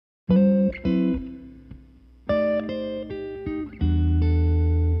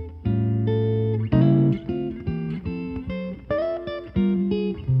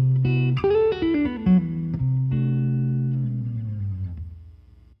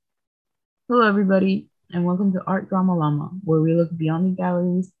Hello, everybody, and welcome to Art Drama Llama, where we look beyond the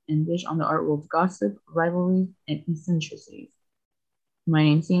galleries and dish on the art world's gossip, rivalries, and eccentricities. My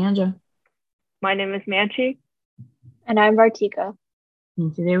name's Sianja, My name is Manchi. And I'm Vartika.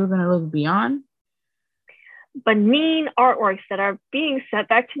 and today we're going to look beyond. Benin artworks that are being sent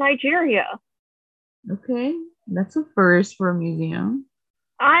back to Nigeria. Okay, that's a first for a museum.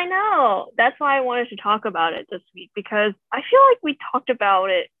 I know. That's why I wanted to talk about it this week because I feel like we talked about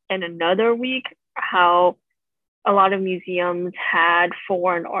it in another week, how a lot of museums had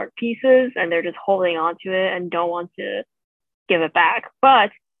foreign art pieces and they're just holding on to it and don't want to give it back.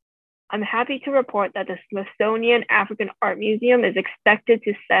 But I'm happy to report that the Smithsonian African Art Museum is expected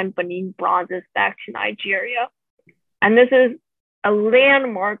to send Benin bronzes back to Nigeria. And this is a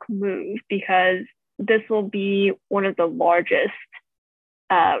landmark move because this will be one of the largest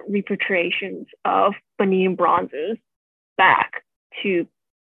repatriations of Benin bronzes back to,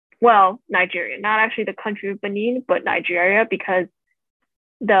 well, Nigeria, not actually the country of Benin, but Nigeria, because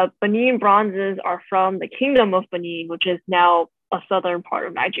the Benin bronzes are from the Kingdom of Benin, which is now a southern part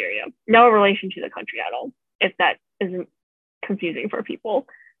of Nigeria. No relation to the country at all, if that isn't confusing for people.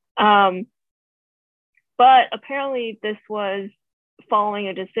 But apparently this was following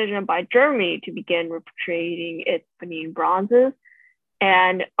a decision by Germany to begin repatriating its Benin bronzes,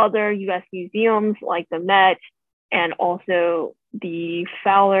 and other US museums like the Met and also the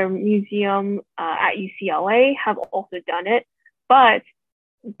Fowler Museum at UCLA have also done it, but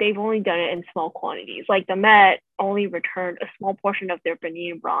they've only done it in small quantities. Like the Met only returned a small portion of their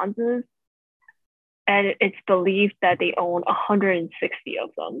Benin bronzes, and it's believed that they own 160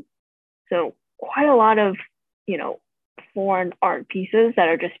 of them. So quite a lot of, foreign art pieces that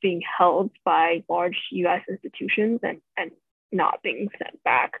are just being held by large US institutions and not being sent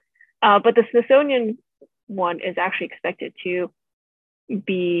back. But the Smithsonian one is actually expected to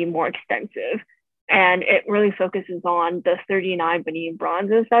be more extensive. And it really focuses on the 39 Benin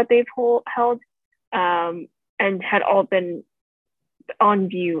bronzes that they've held and had all been on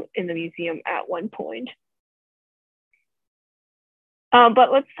view in the museum at one point.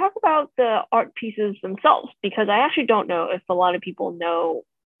 But let's talk about the art pieces themselves, because I actually don't know if a lot of people know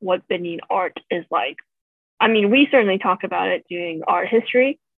what Benin art is like. I mean, we certainly talked about it during art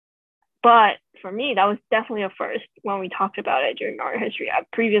history, but for me, that was definitely a first when we talked about it during art history. I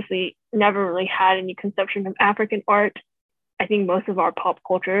previously never really had any conception of African art. I think most of our pop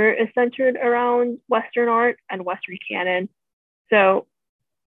culture is centered around Western art and Western canon. So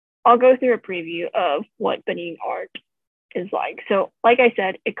I'll go through a preview of what Benin art is like. So, like I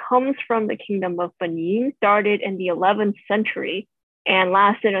said, it comes from the Kingdom of Benin, started in the 11th century, and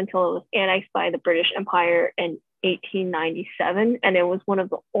lasted until it was annexed by the British Empire in 1897. And it was one of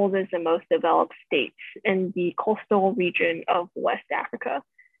the oldest and most developed states in the coastal region of West Africa.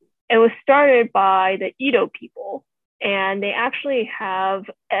 It was started by the Edo people, and they actually have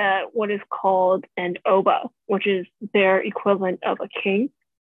what is called an Oba, which is their equivalent of a king.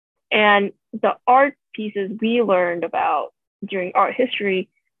 And the art pieces we learned about during art history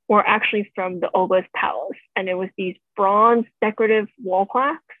were actually from the Oba's palace. And it was these bronze decorative wall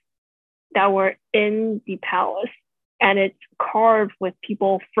plaques that were in the palace. And it's carved with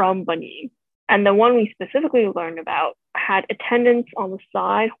people from Benin. And the one we specifically learned about had attendants on the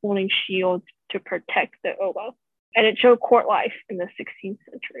side holding shields to protect the Oba. And it showed court life in the 16th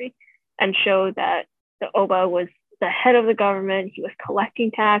century and showed that the Oba was the head of the government. He was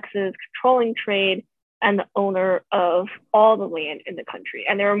collecting taxes, controlling trade, and the owner of all the land in the country.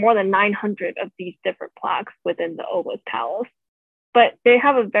 And there were more than 900 of these different plaques within the Oba's palace. But they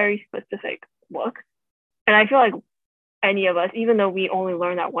have a very specific look. And I feel like any of us, even though we only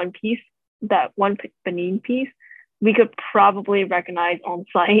learned that one piece, that one Benin piece, we could probably recognize on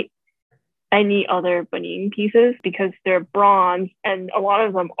site any other Benin pieces because they're bronze and a lot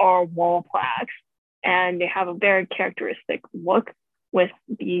of them are wall plaques. And they have a very characteristic look with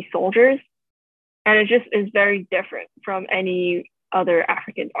the soldiers. And it just is very different from any other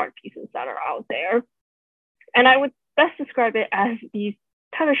African art pieces that are out there. And I would best describe it as these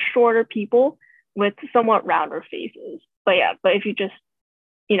kind of shorter people with somewhat rounder faces. But yeah, but if you just,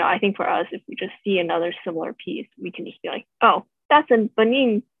 I think for us, if we just see another similar piece, we can just be like, oh, that's a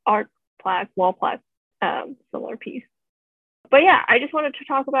Benin art plaque, wall plaque, similar piece. But yeah, I just wanted to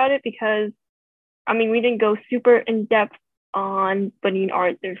talk about it because we didn't go super in depth on Benin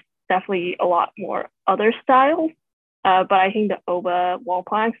art. There's definitely a lot more other styles, but I think the Oba wall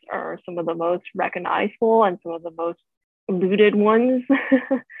plaques are some of the most recognizable and some of the most looted ones,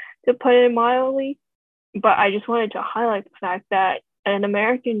 to put it mildly. But I just wanted to highlight the fact that an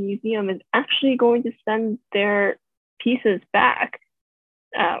American museum is actually going to send their pieces back,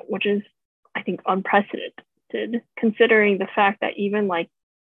 which is I think, unprecedented, considering the fact that even like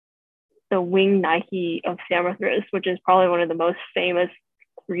the winged Nike of Samothrace, which is probably one of the most famous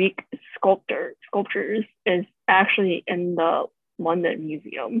Greek sculptures, is actually in the London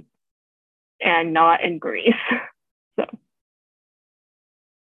Museum and not in Greece. So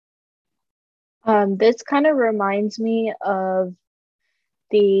This kind of reminds me of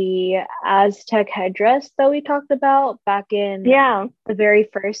the Aztec headdress that we talked about back in yeah, the very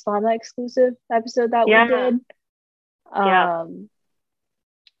first Llama exclusive episode that we did. Yeah.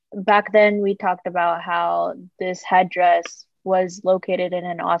 Back then we talked about how this headdress was located in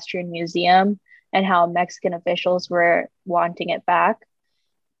an Austrian museum and how Mexican officials were wanting it back.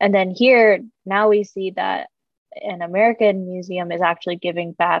 And then here, now we see that an American museum is actually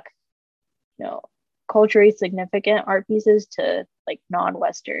giving back, culturally significant art pieces to like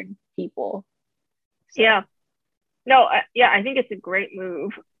non-Western people. So. Yeah. No, I think it's a great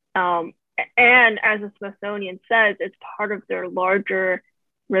move. And as the Smithsonian says, it's part of their larger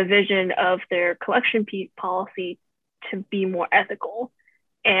revision of their collection piece policy to be more ethical.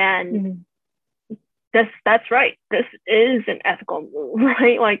 And that's right. This is an ethical move,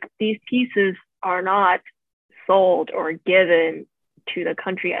 right? Like these pieces are not sold or given to the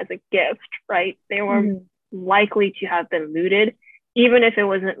country as a gift, right? They were likely to have been looted, even if it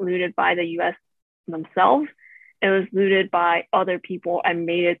wasn't looted by the US themselves. It was looted by other people and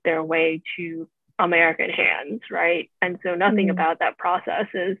made it their way to American hands, right? And so nothing about that process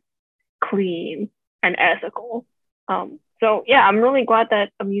is clean and ethical. So yeah, I'm really glad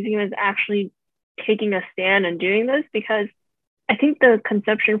that a museum is actually taking a stand and doing this, because I think the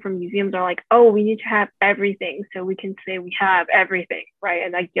conception from museums are like, oh, we need to have everything so we can say we have everything, right?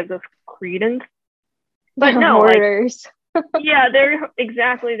 And that gives us credence. But no, hoarders. Yeah, they're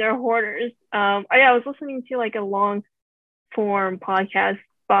hoarders. I was listening to like a long form podcast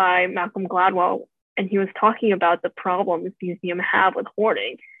by Malcolm Gladwell, and he was talking about the problems museums have with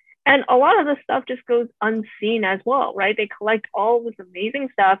hoarding. And a lot of the stuff just goes unseen as well, right? They collect all this amazing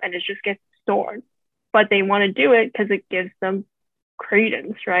stuff and it just gets stored, but they want to do it because it gives them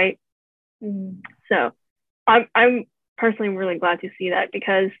credence, right? So I'm personally really glad to see that,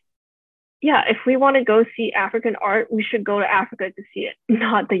 because yeah, if we want to go see African art, we should go to Africa to see it,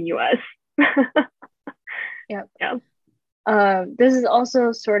 not the US. Yep. Yeah. This is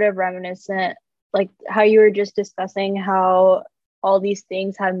also sort of reminiscent, like how you were just discussing how all these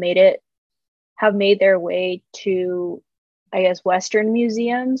things have made their way to, I guess, Western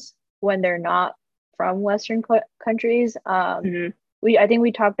museums when they're not from Western countries. I think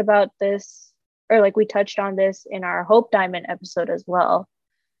we talked about this, or like we touched on this in our Hope Diamond episode as well.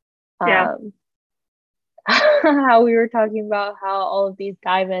 Yeah. How we were talking about how all of these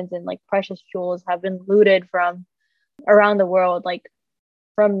diamonds and like precious jewels have been looted from around the world, like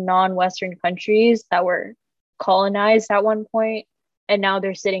from non-Western countries that were colonized at one point, and now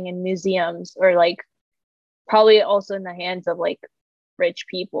they're sitting in museums, or like probably also in the hands of like rich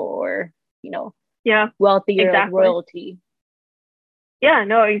people, or wealthier like royalty. Yeah,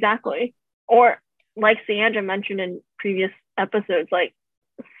 no, exactly. Or like Sandra mentioned in previous episodes, like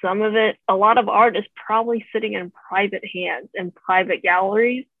some of it, a lot of art is probably sitting in private hands and private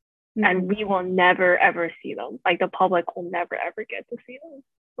galleries, and we will never ever see them. Like the public will never ever get to see them,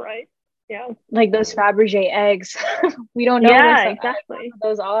 right? Yeah, like those Fabergé eggs. We don't know. Yeah, exactly.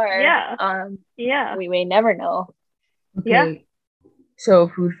 Those are. Yeah. We may never know. Okay. Yeah. So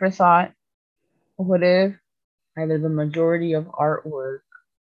food for thought. What if either the majority of artwork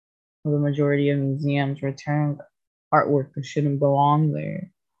or the majority of museums return artwork that shouldn't belong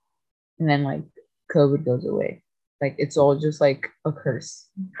there, and then like COVID goes away? Like it's all just like a curse.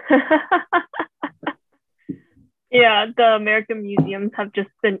 Yeah, the American museums have just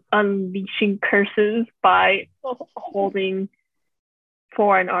been unleashing curses by holding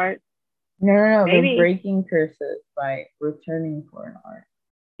foreign art. No, they're breaking curses by returning foreign art.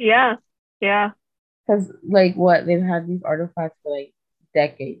 Yeah. Because like what, they've had these artifacts for like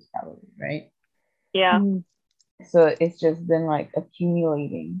decades probably, right? Yeah. So it's just been like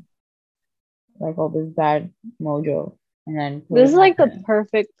accumulating like all this bad mojo, and then this is like the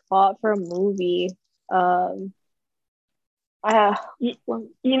perfect plot for a movie.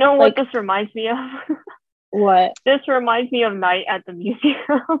 You know what this reminds me of? What? This reminds me of Night at the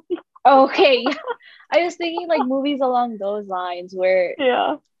Museum. Okay. I was thinking like movies along those lines where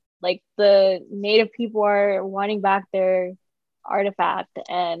like the native people are wanting back their artifact,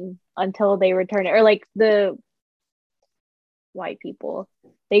 and until they return it, or like the white people,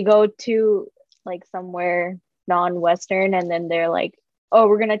 they go to like somewhere non-Western, and then they're like, oh,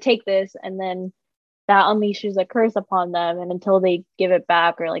 we're gonna take this, and then that unleashes a curse upon them, and until they give it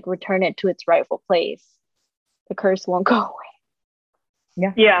back or like return it to its rightful place, the curse won't go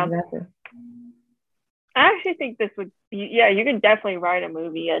away. Yeah. Exactly. I actually think this would be, yeah, you can definitely write a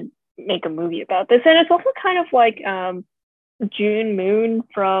movie and make a movie about this. And it's also kind of like June Moon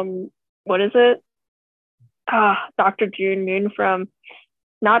from, what is it? Dr. June Moon from,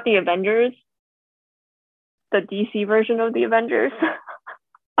 not the Avengers, the DC version of the Avengers.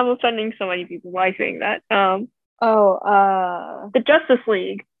 I'm offending so many people by saying that. The Justice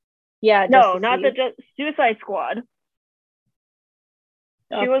League. Yeah. No, Justice not League. the Suicide Squad.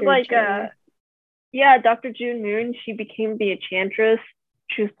 Dr. She was like J. yeah, Dr. June Moon. She became the Enchantress.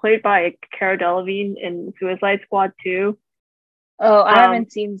 She was played by Cara Delevingne in Suicide Squad 2. Oh, I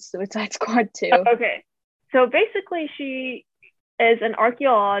haven't seen Suicide Squad 2. Okay. So basically she is an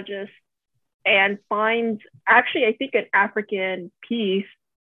archaeologist and finds actually I think an African piece,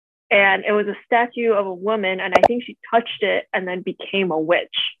 and it was a statue of a woman, and I think she touched it and then became a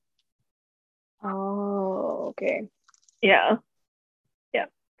witch. Oh, okay. Yeah.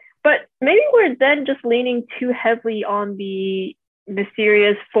 But maybe we're then just leaning too heavily on the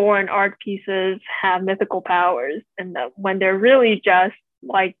mysterious foreign art pieces have mythical powers, and when they're really just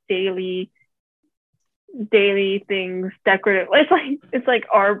like daily things, decorative. It's like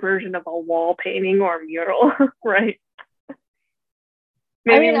our version of a wall painting or mural, right?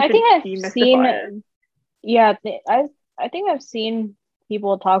 Maybe I think I've seen. it. Yeah, I think I've seen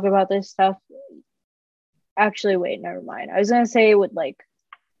people talk about this stuff. Actually, wait, never mind. I was gonna say with like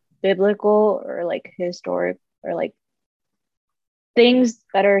biblical or like historic or like things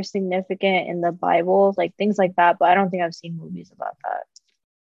that are significant in the Bible, like things like that, but I don't think I've seen movies about that.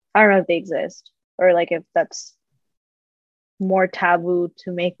 I don't know if they exist or like if that's more taboo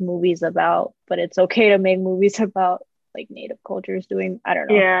to make movies about, but it's okay to make movies about like native cultures doing, I don't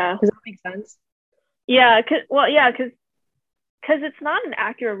know. Yeah. Does that make sense? Yeah, because it's not an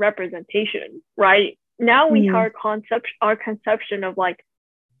accurate representation, right? Now we have our conception of like,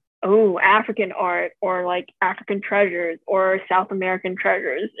 oh, African art or like African treasures or South American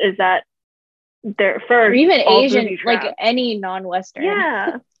treasures is that they're first, or even Asian, like any non-Western.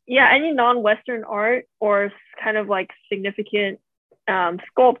 Yeah, any non-Western art or kind of like significant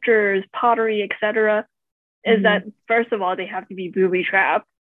sculptures, pottery, etc. Is that first of all they have to be booby trapped,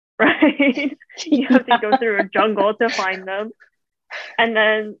 right? You have to go through a jungle to find them, and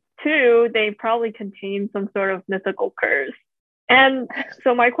then two, they probably contain some sort of mythical curse. And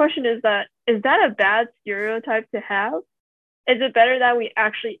so my question is that a bad stereotype to have? Is it better that we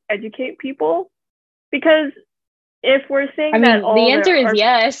actually educate people? Because if we're saying that all the answer is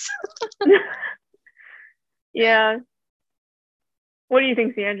yes. Yeah. What do you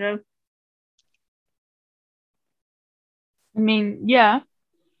think, Sandra? I mean, yeah.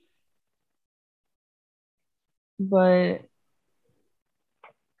 But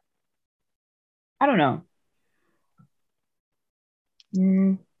I don't know.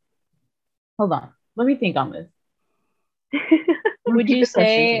 Hold on. Let me think on this. Would you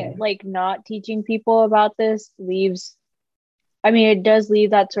say like not teaching people about this leaves, I mean, it does leave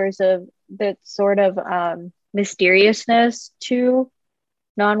that sort of mysteriousness to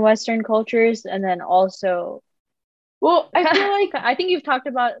non-Western cultures, and then also, well, I feel like I think you've talked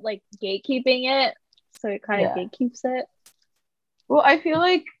about like gatekeeping it, so it kind of gatekeeps it. Well, I feel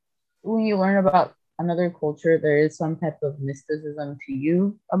like when you learn about another culture, there is some type of mysticism to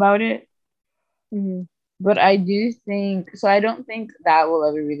you about it. But I do think, so I don't think that will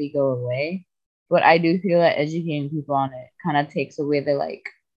ever really go away. But I do feel that educating people on it kind of takes away the like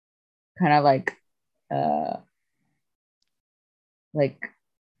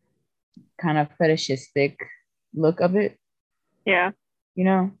kind of fetishistic look of it. Yeah. You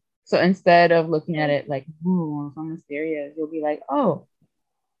know? So instead of looking at it like, ooh, so mysterious, you'll be like, oh,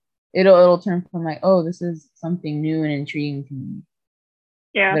 it'll turn from like, oh, this is something new and intriguing to me.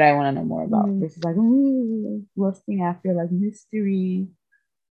 Yeah. That I want to know more about. This is like, ooh, lusting after like mystery.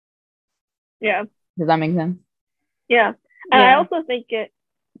 Yeah. Does that make sense? Yeah. And I also think it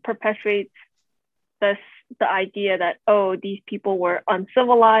perpetuates the idea that, oh, these people were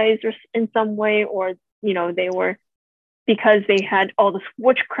uncivilized or in some way, or, you know, they were, because they had all this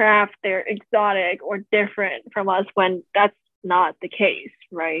witchcraft, they're exotic or different from us, when that's not the case,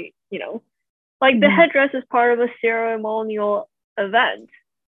 right? You know, like the headdress is part of a ceremonial event.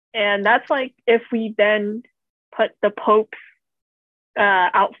 And that's like if we then put the Pope's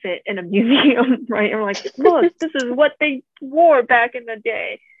outfit in a museum, right? And we're like, look, this is what they wore back in the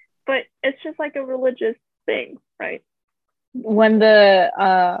day. But it's just like a religious thing, right? When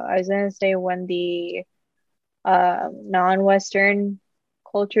I was gonna say when the non-Western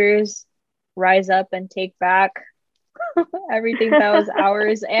cultures rise up and take back everything that was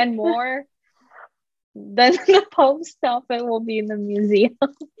ours and more, then the Pope's stuff it will be in the museum.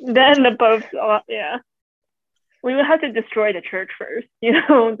 Then the Pope's, yeah. We would have to destroy the church first,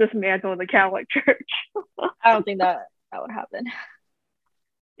 dismantle the Catholic Church. I don't think that would happen.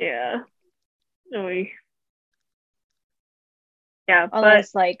 Yeah.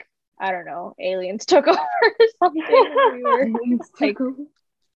 Unless, like, I don't know, aliens took over or something.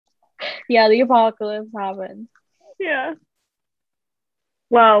 Yeah, the apocalypse happened. Yeah.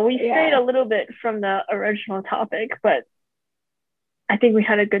 Well, we strayed a little bit from the original topic, but I think we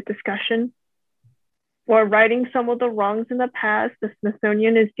had a good discussion. We're righting some of the wrongs in the past. The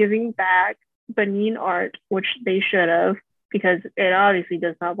Smithsonian is giving back Benin art, which they should have, because it obviously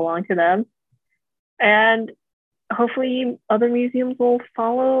does not belong to them. And hopefully other museums will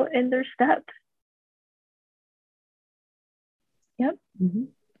follow in their steps. Yep. Mm-hmm.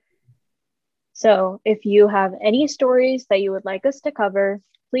 So if you have any stories that you would like us to cover,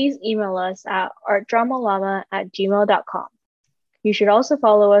 please email us at artdramalama@gmail.com. You should also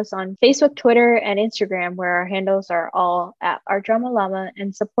follow us on Facebook, Twitter, and Instagram, where our handles are all at artdramalama,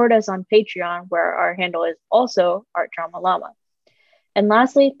 and support us on Patreon, where our handle is also artdramalama. And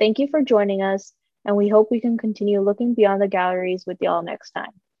lastly, thank you for joining us, and we hope we can continue looking beyond the galleries with y'all next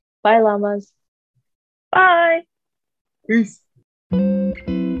time. Bye, llamas. Bye. Peace.